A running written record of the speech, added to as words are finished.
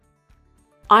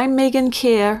I'm Megan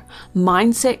Kerr,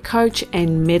 mindset coach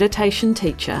and meditation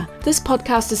teacher. This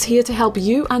podcast is here to help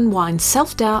you unwind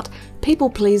self-doubt,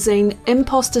 people-pleasing,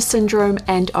 imposter syndrome,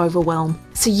 and overwhelm,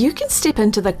 so you can step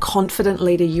into the confident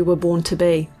leader you were born to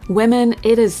be. Women,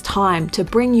 it is time to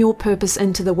bring your purpose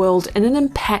into the world in an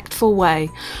impactful way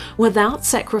without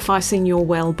sacrificing your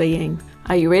well-being.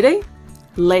 Are you ready?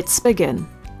 Let's begin.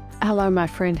 Hello, my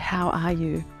friend. How are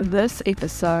you? This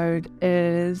episode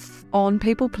is on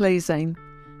people-pleasing,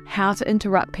 how to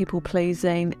interrupt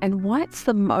people-pleasing, and why it's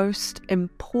the most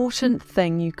important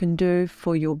thing you can do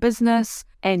for your business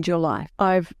and your life.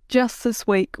 I've just this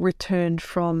week returned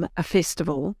from a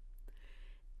festival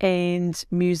and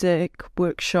music,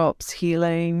 workshops,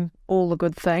 healing, all the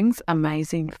good things,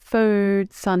 amazing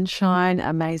food, sunshine,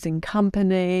 amazing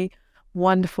company,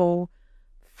 wonderful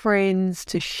friends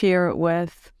to share it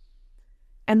with.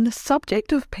 And the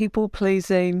subject of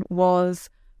people-pleasing was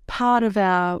part of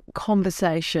our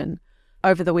conversation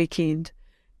over the weekend.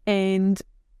 And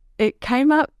it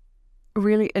came up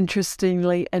really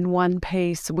interestingly in one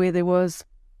piece where there was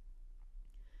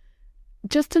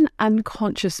just an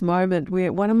unconscious moment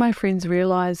where one of my friends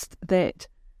realized that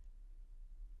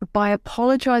by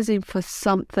apologizing for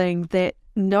something that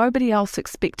nobody else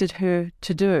expected her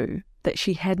to do, that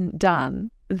she hadn't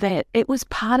done, that it was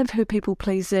part of her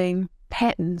people-pleasing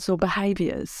patterns or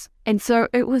behaviors. And so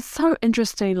it was so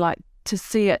interesting, to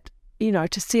see it,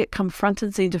 to see it come front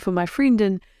and center for my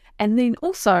friend, and then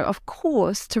also, of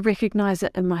course, to recognize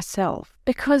it in myself.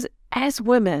 Because as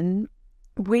women,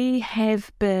 we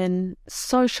have been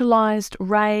socialized,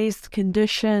 raised,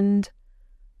 conditioned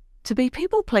to be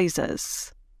people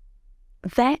pleasers.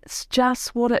 That's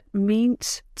just what it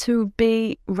meant to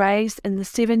be raised in the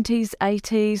 70s,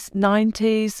 80s,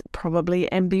 90s, probably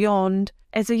and beyond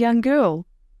as a young girl.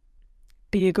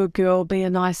 Be a good girl, be a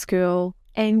nice girl.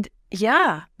 And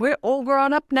yeah, we're all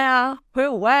grown up now.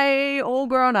 We're way all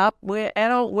grown up. We're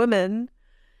adult women.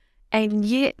 And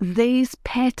yet these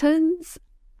patterns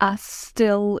are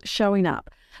still showing up.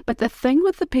 But the thing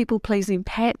with the people-pleasing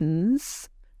patterns,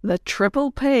 the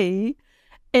triple P,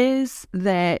 is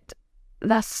that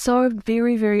they're so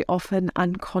very, very often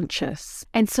unconscious.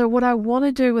 And so what I want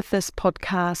to do with this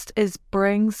podcast is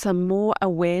bring some more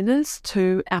awareness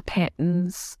to our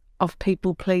patterns of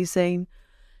people-pleasing,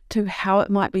 to how it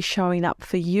might be showing up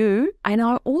for you. And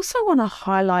I also want to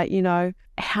highlight,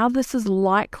 how this is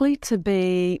likely to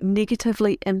be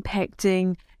negatively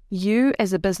impacting you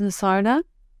as a business owner,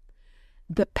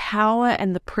 the power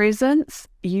and the presence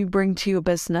you bring to your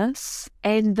business,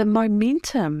 and the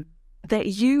momentum that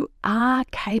you are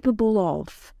capable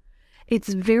of.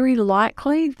 It's very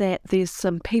likely that there's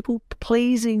some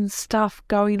people-pleasing stuff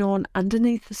going on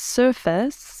underneath the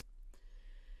surface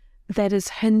that is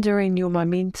hindering your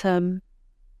momentum,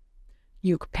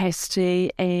 your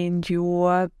capacity, and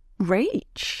your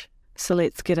reach. So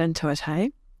let's get into it,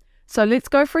 hey? So let's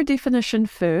go for a definition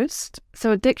first.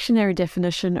 So a dictionary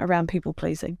definition around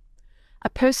people-pleasing. A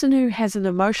person who has an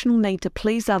emotional need to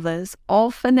please others,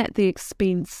 often at the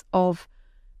expense of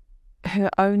her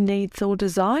own needs or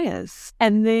desires.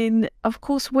 And then, of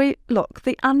course,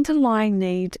 the underlying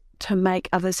need to make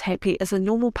others happy is a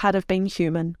normal part of being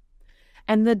human.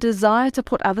 And the desire to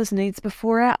put others' needs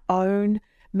before our own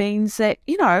means that,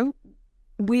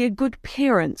 we're good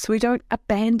parents. We don't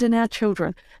abandon our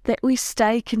children, that we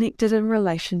stay connected in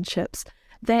relationships,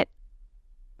 that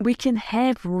we can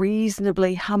have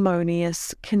reasonably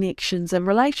harmonious connections and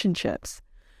relationships.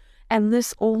 And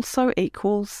this also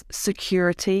equals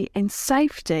security and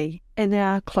safety in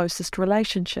our closest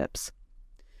relationships.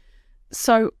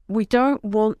 So we don't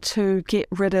want to get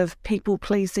rid of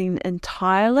people-pleasing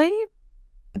entirely.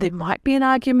 There might be an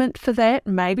argument for that.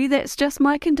 Maybe that's just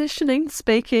my conditioning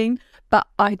speaking. But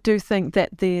I do think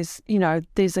that there's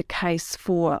a case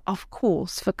for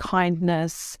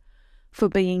kindness, for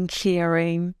being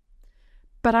caring.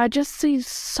 But I just see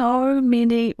so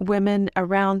many women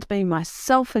around me,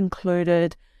 myself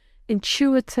included,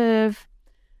 intuitive,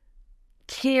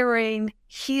 caring,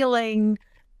 healing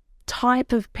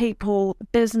type of people,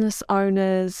 business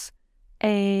owners,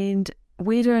 and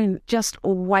we're doing just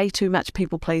way too much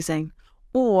people-pleasing.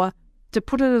 Or, to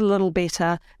put it a little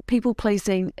better,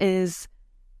 people-pleasing is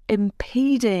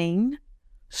impeding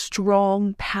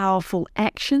strong, powerful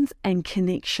actions and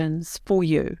connections for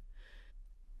you.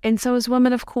 And so as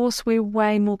women, of course, we're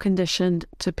way more conditioned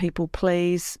to people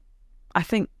please. I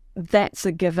think that's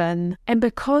a given. And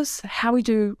because how we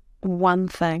do one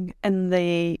thing in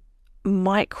the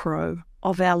micro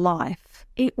of our life,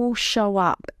 it will show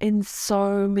up in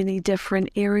so many different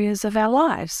areas of our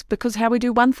lives, because how we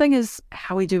do one thing is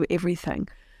how we do everything.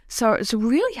 So it's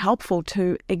really helpful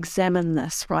to examine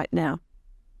this right now.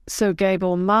 So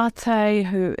Gabor Mate,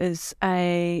 who is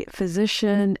a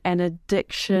physician and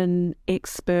addiction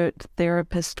expert,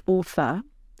 therapist, author,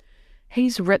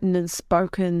 he's written and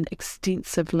spoken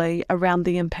extensively around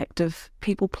the impact of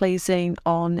people-pleasing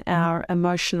on our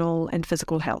emotional and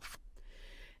physical health.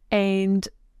 And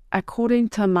according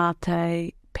to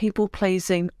Mate,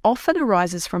 people-pleasing often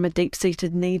arises from a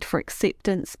deep-seated need for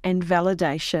acceptance and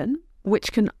validation,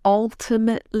 which can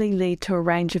ultimately lead to a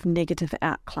range of negative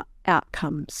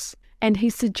outcomes. And he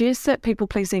suggests that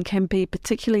people-pleasing can be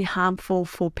particularly harmful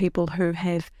for people who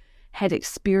have had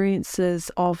experiences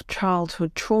of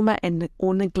childhood trauma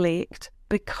or neglect,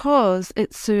 because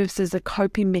it serves as a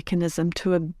coping mechanism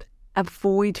to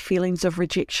avoid feelings of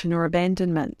rejection or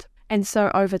abandonment. And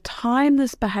so over time,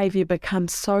 this behavior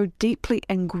becomes so deeply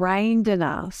ingrained in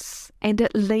us, and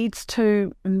it leads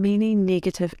to many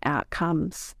negative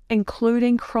outcomes,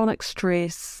 including chronic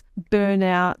stress,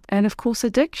 burnout, and of course,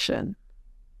 addiction.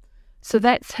 So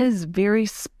that's his very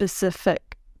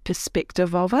specific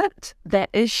perspective of it that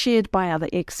is shared by other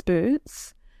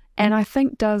experts, and I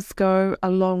think does go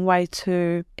a long way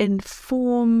to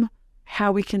inform how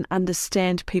we can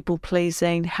understand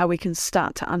people-pleasing, how we can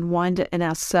start to unwind it in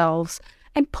ourselves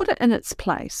and put it in its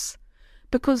place.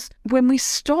 Because when we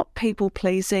stop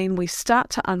people-pleasing, we start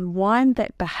to unwind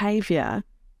that behavior,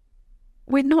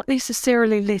 we're not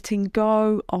necessarily letting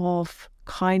go of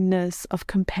kindness, of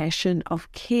compassion, of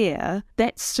care.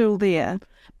 That's still there.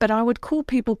 But I would call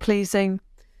people-pleasing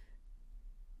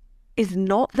is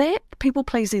not that.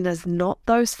 People-pleasing is not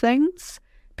those things.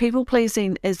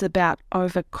 People-pleasing is about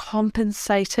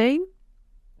overcompensating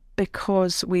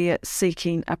because we're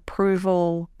seeking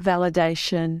approval,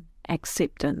 validation,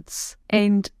 acceptance.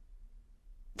 And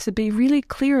to be really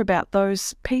clear about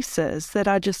those pieces that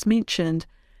I just mentioned,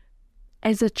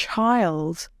 as a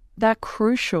child, they're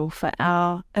crucial for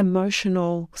our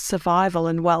emotional survival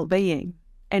and well-being,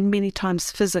 and many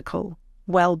times physical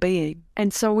well-being.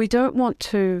 And so we don't want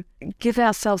to give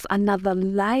ourselves another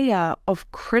layer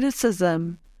of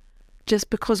criticism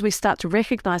just because we start to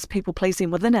recognize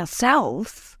people-pleasing within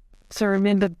ourselves. So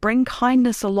remember, bring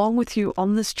kindness along with you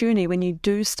on this journey when you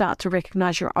do start to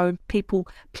recognize your own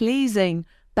people-pleasing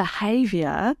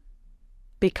behavior.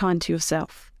 Be kind to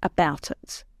yourself about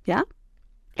it, yeah?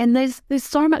 And there's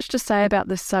so much to say about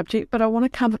this subject, but I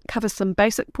want to cover some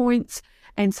basic points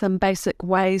and some basic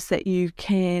ways that you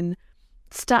can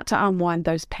start to unwind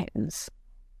those patterns.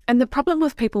 And the problem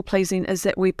with people-pleasing is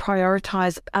that we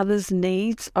prioritize others'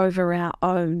 needs over our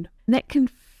own. And that can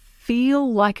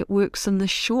feel like it works in the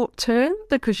short term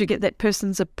because you get that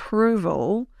person's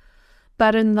approval,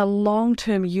 but in the long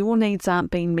term, your needs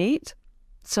aren't being met.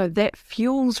 So that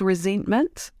fuels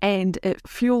resentment and it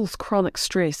fuels chronic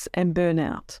stress and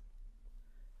burnout.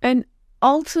 And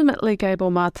ultimately,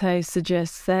 Gabor Mate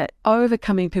suggests that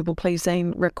overcoming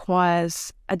people-pleasing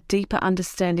requires a deeper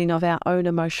understanding of our own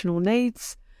emotional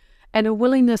needs and a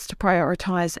willingness to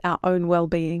prioritize our own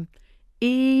well-being,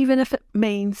 even if it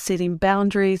means setting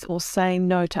boundaries or saying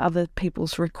no to other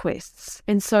people's requests.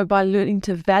 And so by learning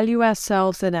to value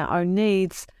ourselves and our own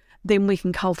needs, then we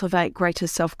can cultivate greater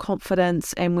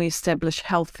self-confidence and we establish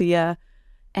healthier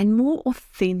and more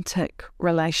authentic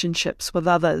relationships with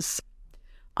others.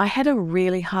 I had a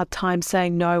really hard time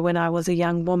saying no when I was a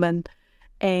young woman,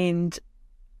 and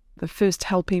the first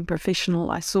helping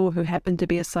professional I saw, who happened to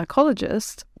be a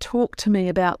psychologist, talked to me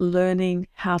about learning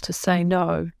how to say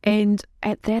no. And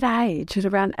at that age, at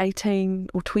around 18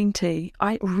 or 20,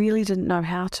 I really didn't know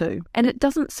how to. And it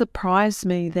doesn't surprise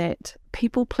me that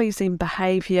people-pleasing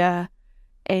behavior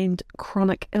and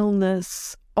chronic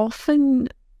illness often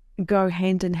go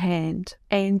hand in hand.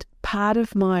 And part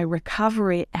of my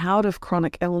recovery out of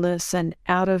chronic illness and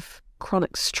out of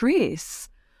chronic stress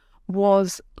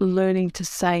was learning to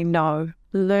say no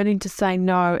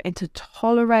and to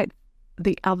tolerate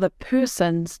the other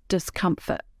person's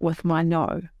discomfort with my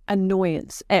no,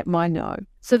 annoyance at my no.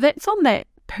 So that's on that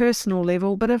personal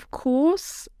level, but of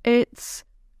course it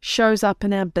shows up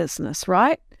in our business,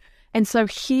 right? And so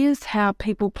here's how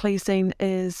people-pleasing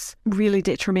is really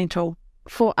detrimental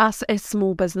for us as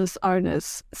small business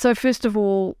owners. So first of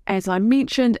all, as I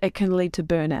mentioned, it can lead to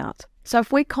burnout. So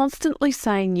if we're constantly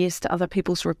saying yes to other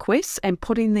people's requests and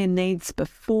putting their needs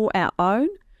before our own,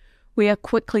 we are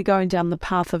quickly going down the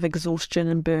path of exhaustion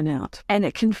and burnout. And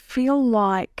it can feel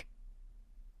like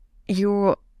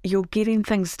you're getting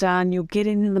things done, you're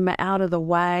getting them out of the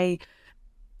way,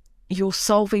 you're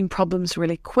solving problems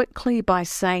really quickly by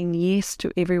saying yes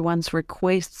to everyone's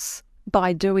requests,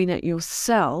 by doing it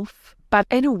yourself. But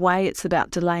in a way, it's about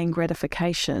delaying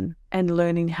gratification and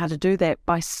learning how to do that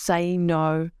by saying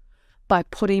no by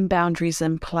putting boundaries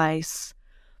in place,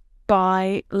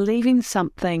 by leaving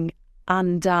something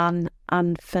undone,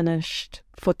 unfinished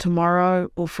for tomorrow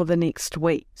or for the next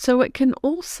week. So it can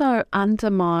also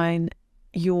undermine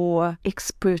your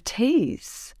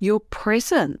expertise, your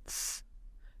presence,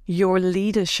 your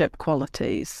leadership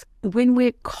qualities. When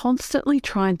we're constantly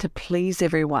trying to please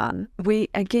everyone, we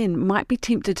again might be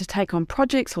tempted to take on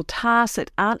projects or tasks that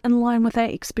aren't in line with our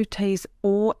expertise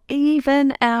or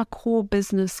even our core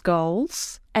business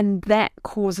goals, and that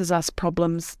causes us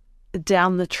problems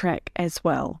down the track as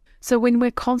well. So when we're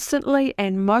constantly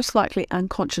and most likely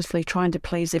unconsciously trying to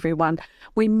please everyone,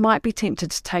 we might be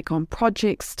tempted to take on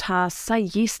projects, tasks, say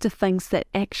yes to things that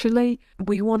actually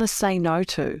we want to say no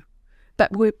to.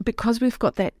 But because we've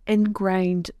got that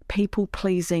ingrained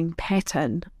people-pleasing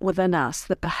pattern within us,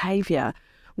 the behaviour,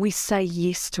 we say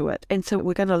yes to it. And so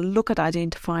we're going to look at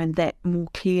identifying that more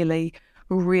clearly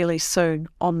really soon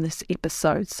on this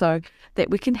episode so that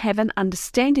we can have an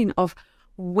understanding of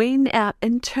when our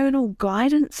internal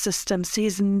guidance system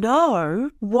says no,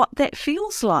 what that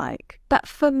feels like. But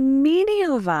for many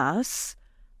of us,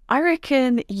 I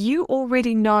reckon you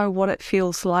already know what it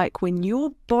feels like when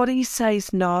your body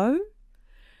says no,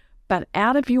 but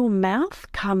out of your mouth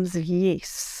comes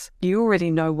yes. You already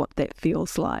know what that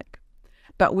feels like.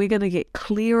 But we're going to get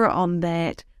clearer on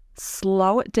that,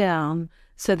 slow it down,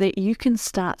 so that you can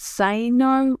start saying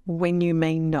no when you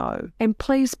mean no. And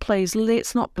please,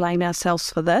 let's not blame ourselves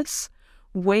for this.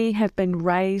 We have been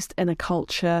raised in a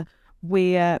culture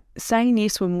where saying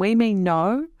yes when we mean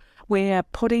no, where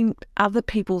putting other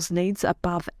people's needs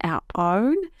above our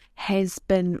own has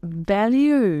been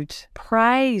valued,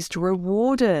 praised,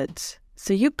 rewarded.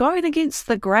 So you're going against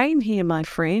the grain here, my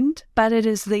friend, but it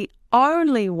is the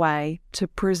only way to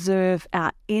preserve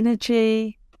our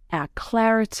energy, our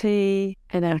clarity,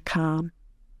 and our calm.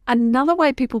 Another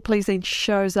way people-pleasing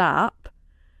shows up,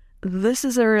 this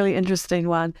is a really interesting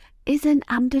one, is in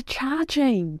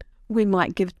undercharging. We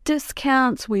might give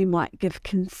discounts, we might give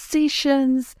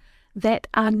concessions that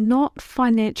are not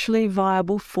financially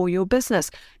viable for your business.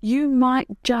 You might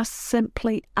just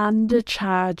simply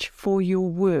undercharge for your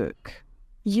work.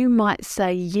 You might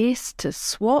say yes to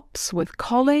swaps with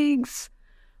colleagues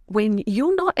when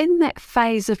you're not in that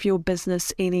phase of your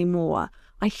business anymore.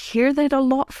 I hear that a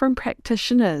lot from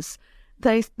practitioners.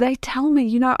 They tell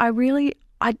me,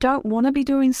 I don't want to be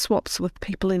doing swaps with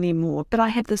people anymore, but I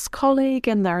have this colleague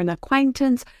and they're an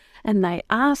acquaintance and they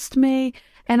asked me,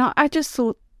 and I just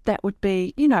thought that would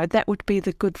be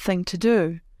the good thing to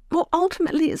do. Well,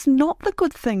 ultimately, it's not the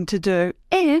good thing to do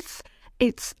if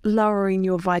it's lowering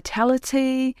your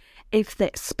vitality, if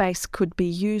that space could be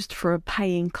used for a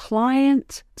paying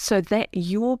client so that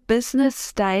your business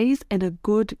stays in a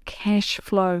good cash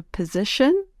flow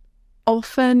position.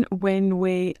 Often when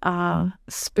we are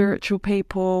spiritual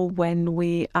people, when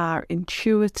we are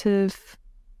intuitive,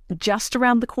 just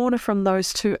around the corner from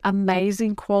those two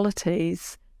amazing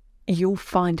qualities, you'll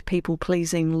find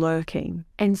people-pleasing lurking.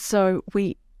 And so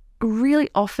we really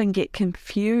often get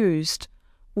confused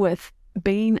with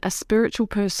being a spiritual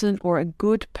person or a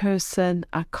good person,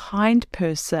 a kind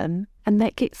person, and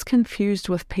that gets confused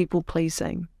with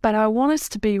people-pleasing. But I want us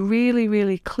to be really,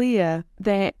 really clear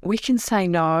that we can say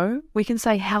no, we can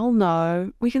say hell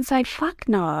no, we can say fuck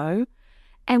no,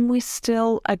 and we're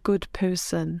still a good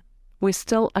person. We're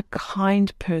still a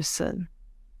kind person.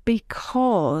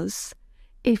 Because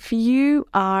if you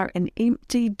are an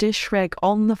empty dish rag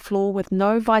on the floor with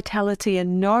no vitality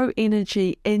and no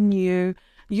energy in you,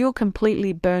 you're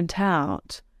completely burnt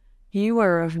out. You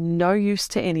are of no use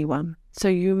to anyone. So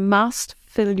you must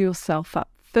fill yourself up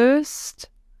first.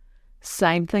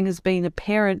 Same thing as being a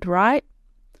parent, right?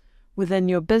 Within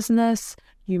your business,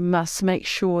 you must make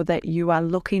sure that you are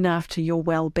looking after your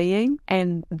well-being.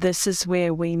 And this is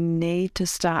where we need to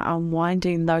start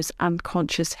unwinding those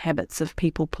unconscious habits of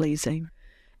people-pleasing.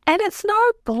 And it's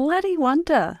no bloody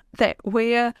wonder that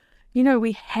we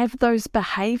have those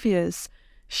behaviors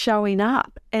showing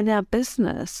up in our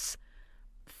business.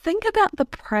 Think about the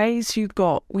praise you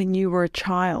got when you were a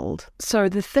child. So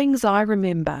the things I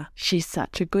remember, she's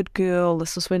such a good girl.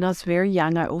 This was when I was very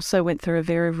young. I also went through a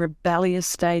very rebellious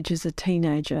stage as a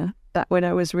teenager, but when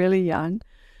I was really young,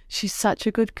 she's such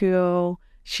a good girl.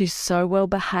 She's so well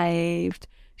behaved.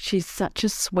 She's such a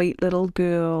sweet little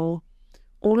girl.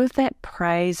 All of that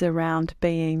praise around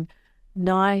being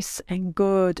nice and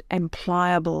good and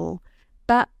pliable.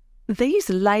 But these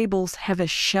labels have a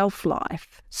shelf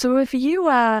life. So if you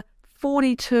are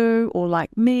 42 or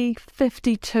like me,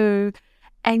 52,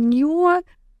 and you're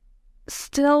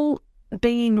still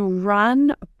being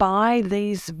run by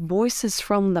these voices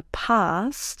from the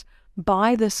past,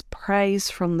 by this praise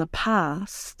from the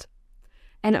past,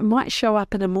 and it might show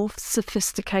up in a more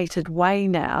sophisticated way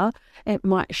now. It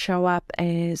might show up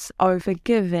as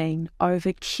overgiving,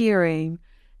 overcaring,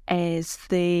 as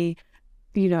a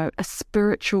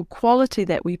spiritual quality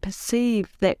that we perceive,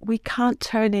 that we can't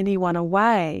turn anyone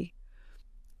away.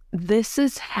 This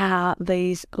is how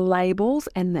these labels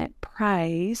and that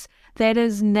praise that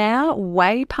is now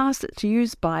way past its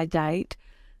use-by date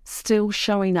still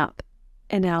showing up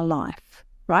in our life,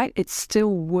 right? It's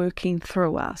still working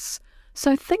through us.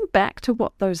 So think back to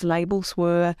what those labels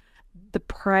were, the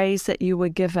praise that you were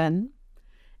given,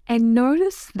 and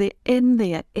notice that in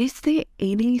there, is there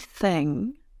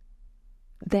anything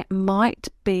that might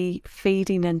be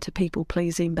feeding into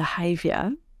people-pleasing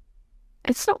behavior?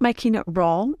 It's not making it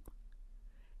wrong.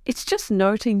 It's just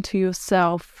noting to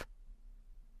yourself,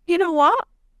 you know what?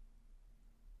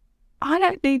 I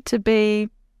don't need to be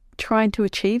trying to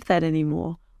achieve that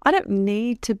anymore. I don't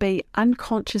need to be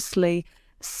unconsciously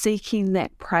seeking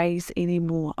that praise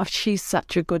anymore of she's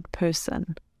such a good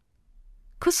person.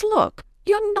 Because look,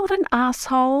 you're not an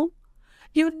asshole.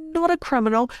 You're not a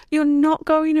criminal. You're not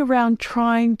going around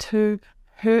trying to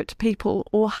hurt people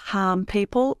or harm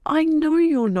people. I know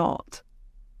you're not.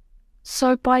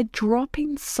 So by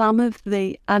dropping some of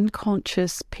the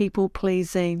unconscious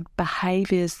people-pleasing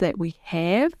behaviors that we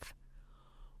have,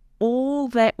 all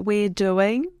that we're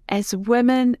doing as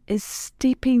women is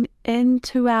stepping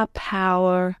into our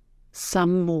power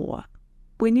some more.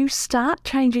 When you start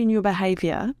changing your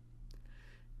behavior,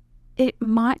 it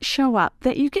might show up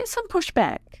that you get some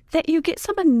pushback, that you get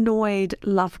some annoyed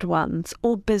loved ones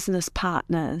or business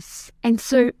partners. And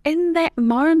so in that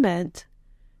moment,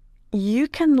 you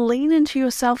can lean into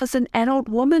yourself as an adult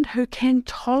woman who can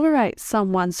tolerate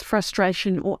someone's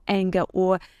frustration or anger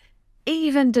or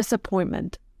even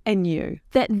disappointment in you.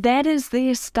 That is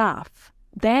their stuff.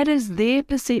 That is their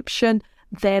perception.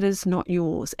 That is not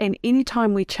yours. And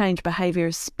anytime we change behavior,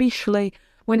 especially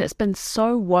when it's been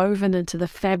so woven into the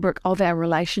fabric of our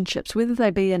relationships, whether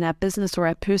they be in our business or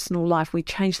our personal life, we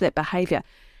change that behavior.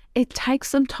 It takes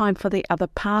some time for the other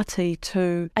party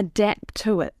to adapt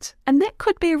to it. And that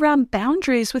could be around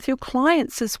boundaries with your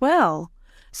clients as well.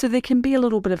 So there can be a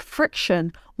little bit of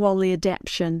friction while the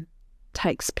adaptation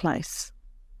takes place.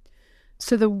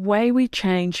 So the way we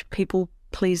change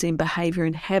people-pleasing behavior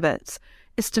and habits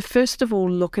is to first of all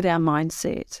look at our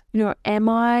mindset.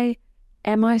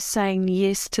 Am I saying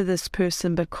yes to this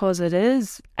person because it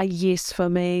is a yes for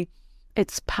me?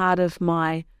 It's part of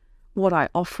what I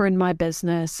offer in my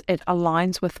business. It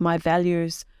aligns with my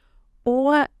values.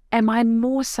 Or am I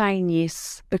more saying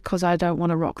yes because I don't want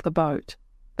to rock the boat?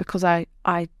 Because I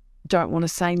don't want to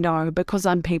say no because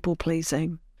I'm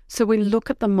people-pleasing. So we look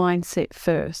at the mindset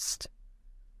first.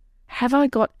 Have I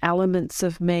got elements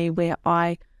of me where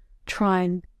I try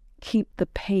and keep the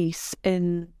peace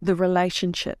in the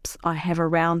relationships I have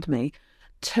around me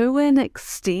to an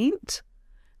extent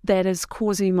that is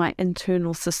causing my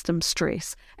internal system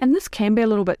stress? And this can be a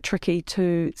little bit tricky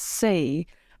to see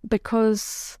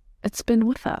because it's been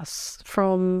with us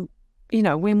from,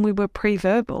 when we were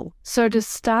pre-verbal. So to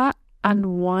start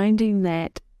unwinding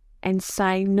that and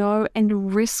saying no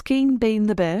and risking being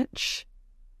the bitch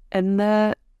in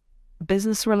the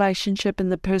business relationship, in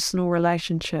the personal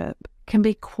relationship, can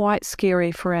be quite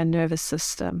scary for our nervous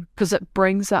system because it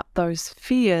brings up those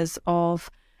fears of,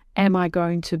 am I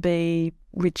going to be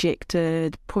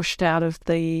rejected, pushed out of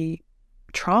the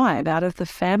tribe, out of the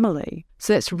family?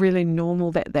 So that's really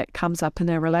normal that comes up in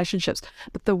our relationships.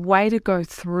 But the way to go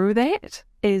through that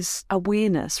is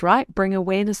awareness, right? Bring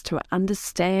awareness to it.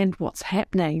 Understand what's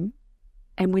happening.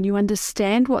 And when you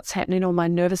understand what's happening, my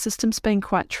nervous system's being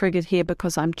quite triggered here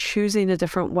because I'm choosing a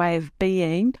different way of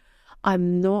being.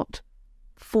 I'm not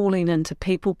falling into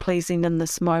people-pleasing in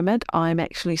this moment. I'm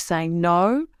actually saying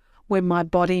no. When my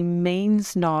body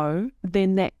means no,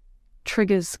 then that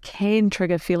can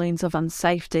trigger feelings of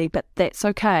unsafety, but that's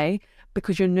okay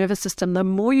because your nervous system, the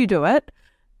more you do it,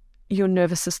 your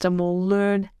nervous system will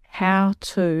learn how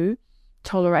to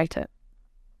tolerate it.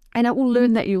 And it will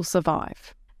learn that you'll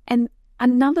survive. And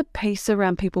another piece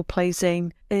around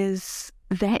people-pleasing is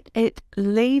that it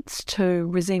leads to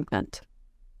resentment.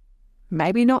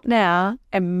 Maybe not now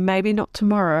and maybe not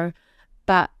tomorrow,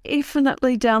 but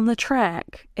definitely down the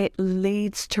track, it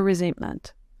leads to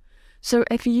resentment. So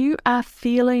if you are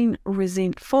feeling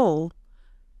resentful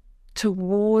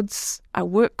towards a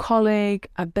work colleague,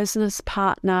 a business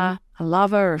partner, a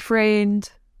lover, a friend,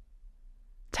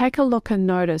 take a look and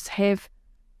notice, have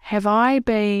I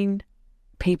been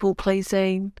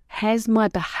people-pleasing? Has my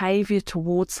behavior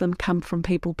towards them come from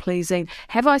people-pleasing?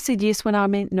 Have I said yes when I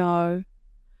meant no?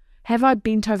 Have I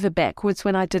bent over backwards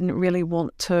when I didn't really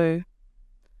want to?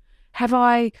 Have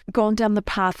I gone down the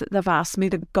path that they've asked me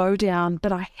to go down,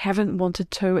 but I haven't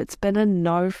wanted to? It's been a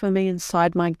no for me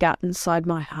inside my gut, inside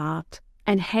my heart.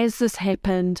 And has this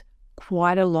happened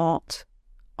quite a lot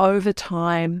over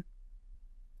time?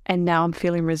 And now I'm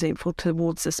feeling resentful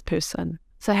towards this person.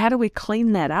 So how do we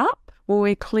clean that up? Well,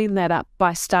 we clean that up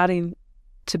by starting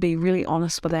to be really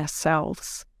honest with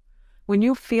ourselves. When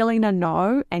you're feeling a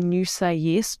no and you say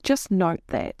yes, just note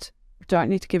that. You don't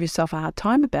need to give yourself a hard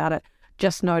time about it.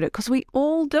 Just note it, because we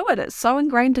all do it. It's so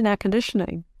ingrained in our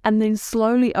conditioning. And then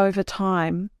slowly over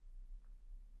time,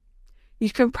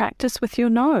 you can practice with your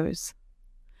no's.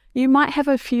 You might have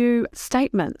a few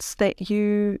statements that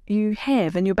you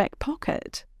have in your back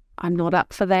pocket. I'm not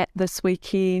up for that this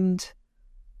weekend.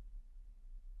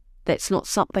 That's not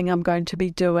something I'm going to be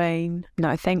doing.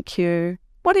 No, thank you.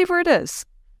 Whatever it is.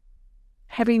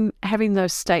 Having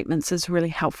those statements is really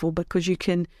helpful because you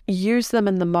can use them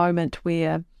in the moment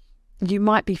where you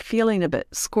might be feeling a bit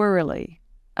squirrely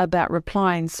about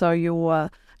replying, so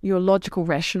your logical,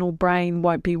 rational brain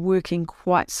won't be working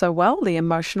quite so well. The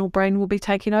emotional brain will be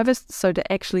taking over. So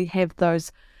to actually have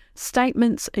those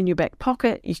statements in your back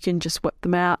pocket, you can just whip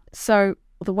them out. So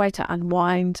the way to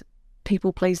unwind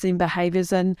people-pleasing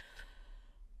behaviours, and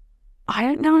I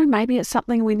don't know, maybe it's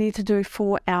something we need to do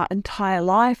for our entire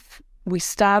life. We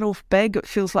start off big. It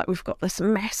feels like we've got this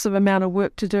massive amount of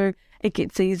work to do. It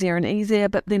gets easier and easier,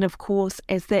 but then of course,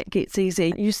 as that gets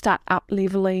easier, you start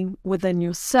up-leveling within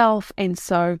yourself, and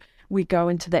so we go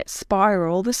into that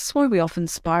spiral. This is why we often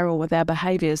spiral with our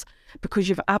behaviours, because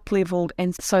you've up-leveled,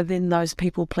 and so then those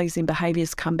people-pleasing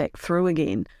behaviours come back through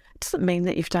again. It doesn't mean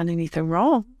that you've done anything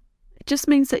wrong. It just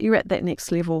means that you're at that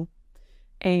next level,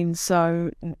 and so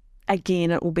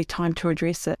again, it will be time to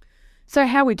address it. So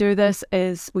how we do this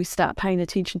is we start paying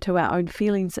attention to our own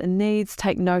feelings and needs,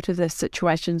 take note of the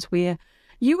situations where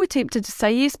you were tempted to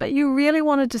say yes, but you really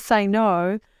wanted to say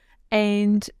no,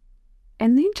 and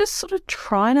then just sort of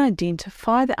try and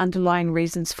identify the underlying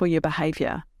reasons for your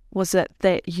behaviour. Was it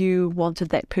that you wanted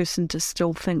that person to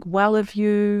still think well of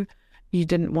you? You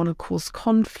didn't want to cause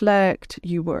conflict?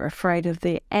 You were afraid of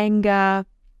their anger?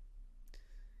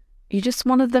 You just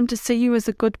wanted them to see you as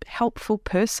a good, helpful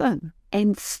person?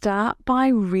 And start by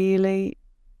really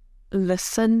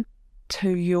listen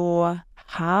to your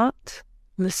heart,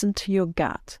 listen to your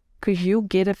gut, because you'll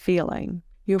get a feeling.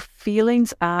 Your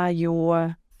feelings are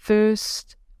your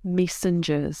first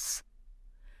messengers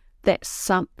that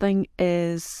something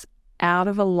is out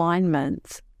of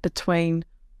alignment between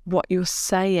what you're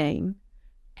saying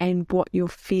and what you're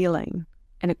feeling.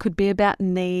 And it could be about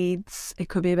needs, it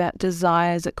could be about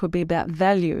desires, it could be about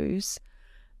values,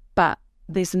 but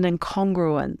there's an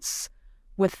incongruence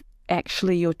with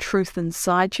actually your truth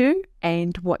inside you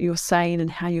and what you're saying and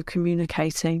how you're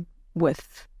communicating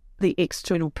with the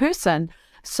external person.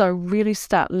 So really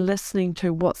start listening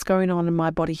to what's going on in my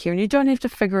body here. And you don't have to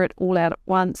figure it all out at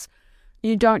once.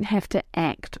 You don't have to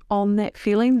act on that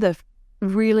feeling.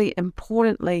 Really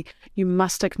importantly, you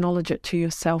must acknowledge it to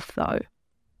yourself though.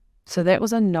 So that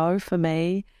was a no for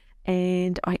me.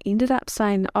 And I ended up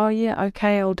saying, oh yeah,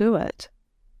 okay, I'll do it.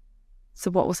 So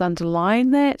what was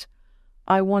underlying that?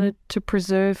 I wanted to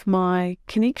preserve my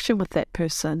connection with that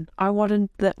person. I wanted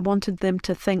them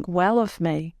to think well of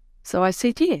me. So I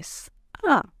said yes.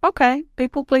 Okay,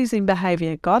 people-pleasing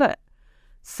behaviour, got it.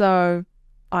 So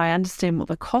I understand what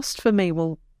the cost for me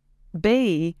will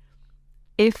be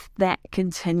if that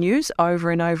continues over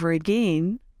and over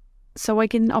again, so I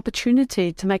get an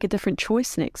opportunity to make a different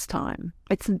choice next time.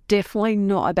 It's definitely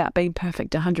not about being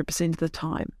perfect 100% of the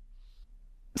time.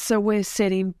 So we're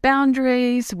setting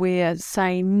boundaries, we're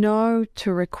saying no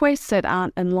to requests that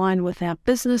aren't in line with our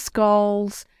business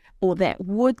goals or that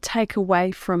would take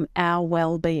away from our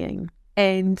well-being.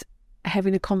 And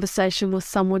having a conversation with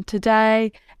someone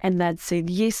today and they'd said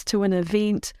yes to an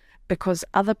event because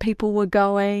other people were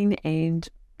going and,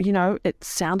 you know, it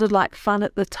sounded like fun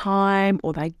at the time,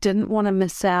 or they didn't want to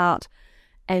miss out.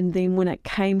 And then when it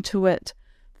came to it,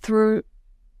 through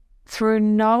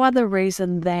no other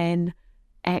reason than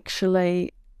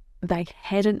actually they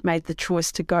hadn't made the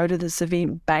choice to go to this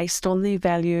event based on their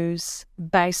values,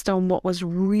 based on what was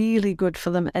really good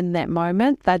for them in that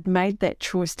moment. They'd made that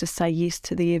choice to say yes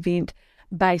to the event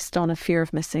based on a fear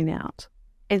of missing out.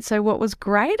 And so what was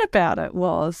great about it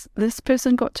was this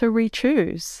person got to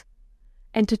re-choose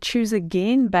and to choose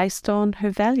again based on her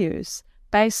values,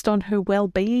 based on her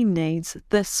well-being needs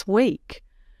this week,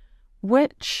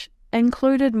 which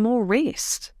included more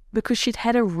rest, because she'd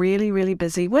had a really, really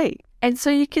busy week. And so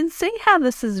you can see how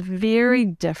this is very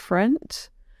different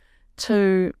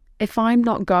to if I'm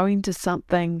not going to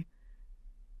something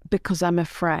because I'm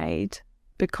afraid,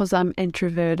 because I'm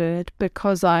introverted,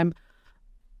 because I'm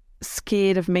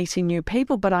scared of meeting new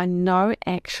people, but I know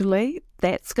actually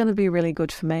that's going to be really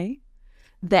good for me.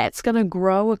 That's going to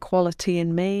grow a quality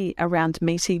in me around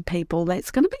meeting people.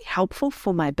 That's going to be helpful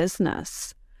for my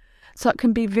business. So it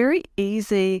can be very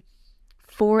easy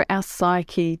for our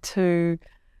psyche to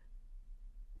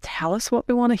tell us what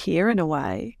we want to hear in a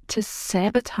way, to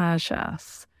sabotage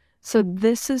us. So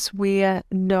this is where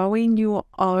knowing your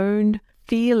own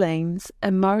feelings,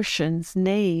 emotions,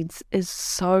 needs is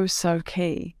so, so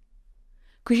key.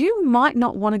 Because you might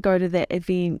not want to go to that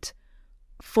event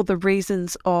for the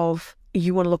reasons of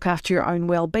you want to look after your own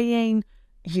well-being,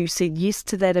 you said yes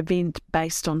to that event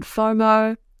based on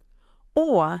FOMO,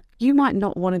 or you might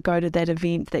not want to go to that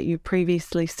event that you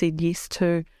previously said yes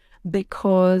to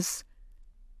because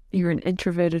you're an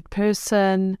introverted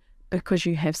person, because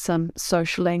you have some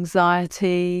social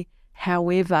anxiety.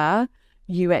 However,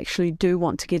 you actually do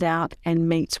want to get out and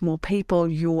meet more people.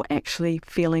 You're actually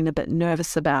feeling a bit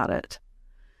nervous about it.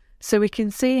 So we can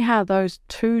see how those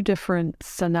two different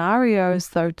scenarios,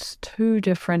 those two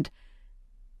different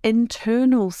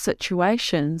internal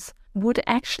situations would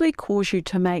actually cause you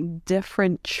to make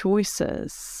different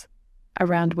choices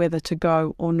around whether to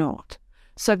go or not.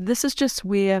 So this is just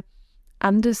where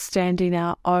understanding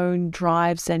our own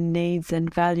drives and needs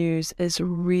and values is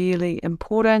really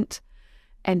important.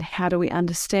 And how do we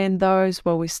understand those?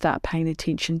 Well, we start paying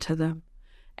attention to them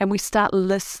and we start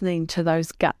listening to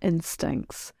those gut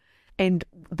instincts. And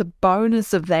the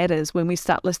bonus of that is when we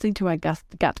start listening to our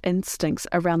gut instincts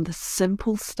around the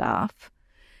simple stuff,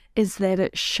 is that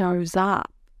it shows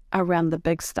up around the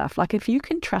big stuff. Like if you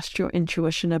can trust your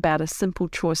intuition about a simple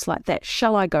choice like that,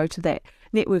 shall I go to that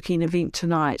networking event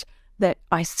tonight that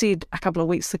I said a couple of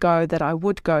weeks ago that I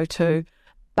would go to,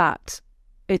 but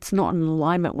it's not in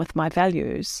alignment with my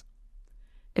values.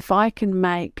 If I can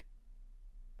make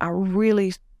a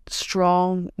really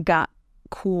strong gut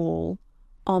call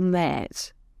on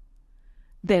that,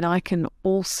 then I can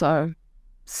also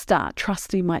start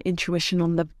trusting my intuition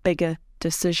on the bigger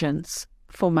decisions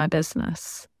for my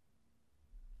business.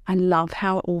 I love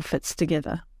how it all fits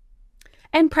together.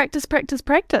 And practice.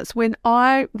 When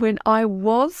I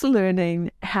was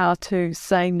learning how to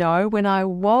say no, when I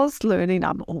was learning,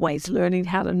 I'm always learning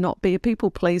how to not be a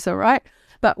people pleaser, right?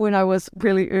 But when I was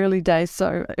really early days,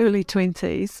 so early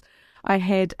 20s, I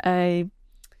had a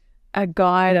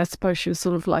guide, I suppose she was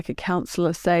sort of like a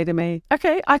counselor, say to me,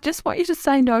 okay, I just want you to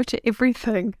say no to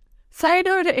everything. Say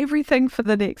no to everything for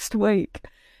the next week.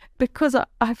 Because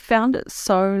I found it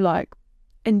so like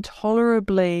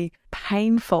intolerably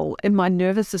painful in my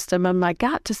nervous system and my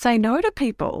gut to say no to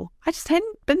people. I just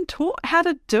hadn't been taught how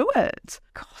to do it.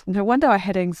 God, no wonder I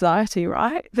had anxiety,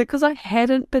 right? Because I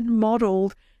hadn't been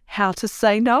modeled how to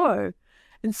say no.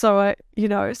 And so I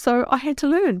had to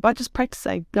learn by just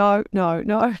practicing no,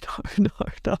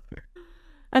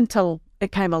 until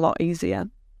it came a lot easier.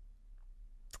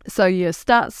 So yeah,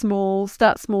 start small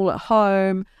at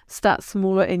home, start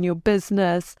smaller in your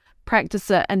business, practice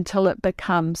it until it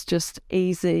becomes just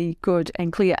easy, good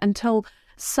and clear, until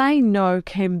saying no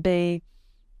can be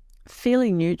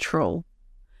fairly neutral.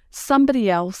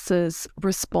 Somebody else's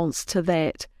response to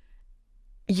that,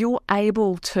 you're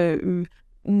able to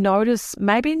notice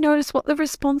what the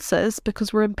response is,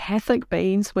 because we're empathic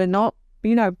beings. We're not,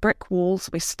 brick walls.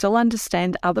 We still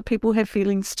understand other people have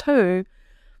feelings too,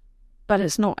 but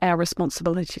it's not our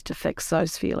responsibility to fix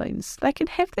those feelings. They can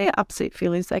have their upset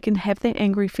feelings, they can have their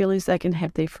angry feelings, they can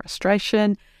have their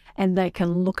frustration, and they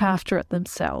can look after it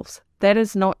themselves. That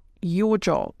is not your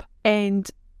job. And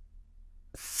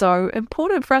so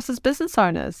important for us as business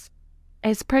owners,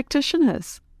 as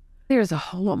practitioners. There is a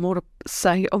whole lot more to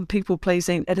say on people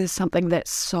pleasing. It is something that's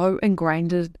so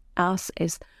ingrained in us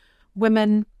as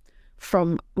women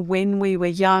from when we were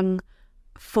young,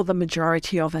 for the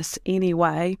majority of us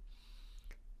anyway.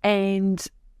 And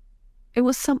it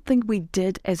was something we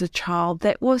did as a child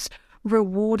that was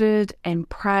rewarded and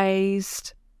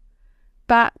praised.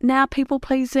 But now people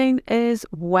pleasing is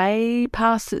way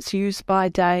past its use by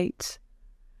date.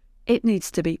 It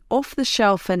needs to be off the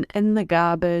shelf and in the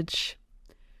garbage.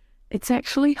 It's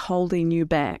actually holding you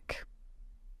back.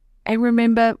 And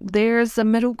remember, there is a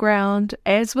middle ground.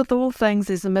 As with all things,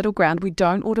 there's a middle ground. We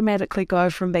don't automatically go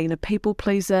from being a people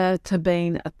pleaser to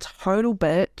being a total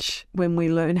bitch when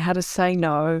we learn how to say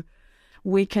no.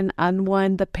 We can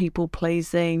unwind the people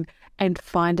pleasing and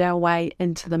find our way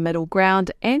into the middle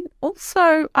ground. And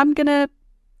also, I'm gonna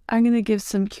give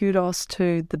some kudos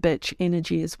to the bitch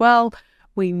energy as well.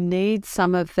 We need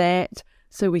some of that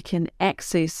so we can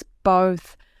access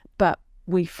both. But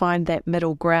we find that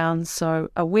middle ground. So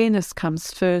awareness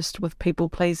comes first with people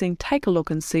pleasing. Take a look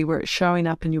and see where it's showing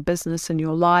up in your business and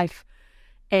your life.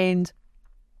 And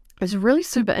it's really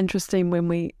super interesting when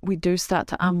we do start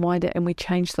to unwind it and we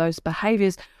change those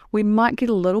behaviors. We might get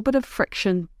a little bit of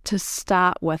friction to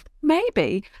start with.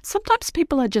 Maybe sometimes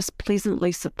people are just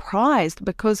pleasantly surprised,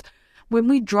 because when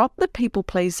we drop the people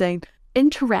pleasing,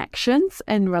 interactions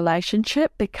and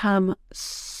relationship become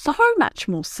so much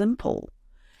more simple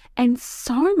and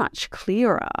so much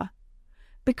clearer,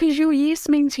 because your yes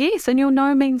means yes and your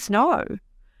no means no.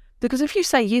 Because if you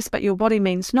say yes but your body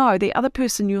means no, the other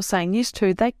person you're saying yes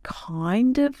to, they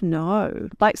kind of know,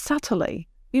 like subtly.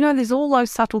 There's all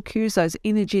those subtle cues, those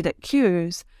energetic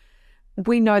cues.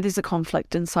 We know there's a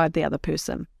conflict inside the other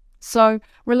person. So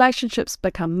relationships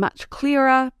become much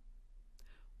clearer.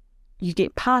 You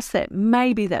get past that,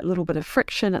 maybe that little bit of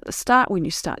friction at the start when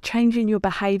you start changing your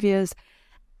behaviors.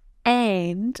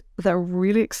 And the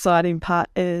really exciting part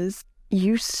is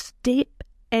you step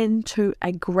into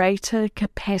a greater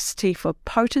capacity for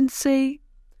potency,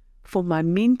 for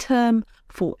momentum,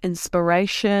 for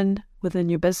inspiration within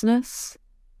your business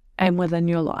and within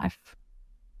your life.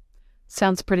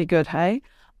 Sounds pretty good, hey?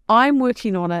 I'm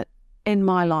working on it in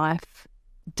my life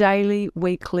daily,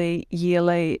 weekly,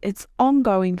 yearly. It's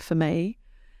ongoing for me,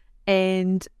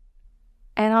 and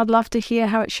I'd love to hear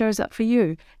how it shows up for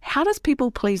you. How does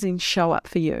people pleasing show up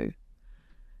for you?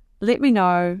 Let me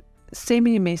know. Send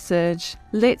me a message.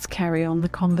 Let's carry on the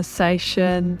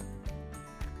conversation.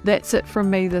 That's it from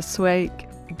me this week.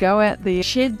 Go out there,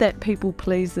 shed that people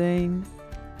pleasing,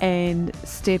 and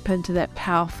step into that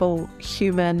powerful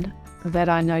human that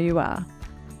I know you are.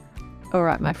 All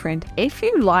right, my friend, if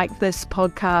you like this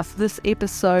podcast, this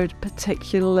episode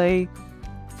particularly,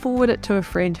 forward it to a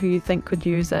friend who you think could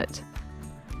use it.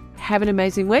 Have an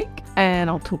amazing week, and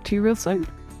I'll talk to you real soon.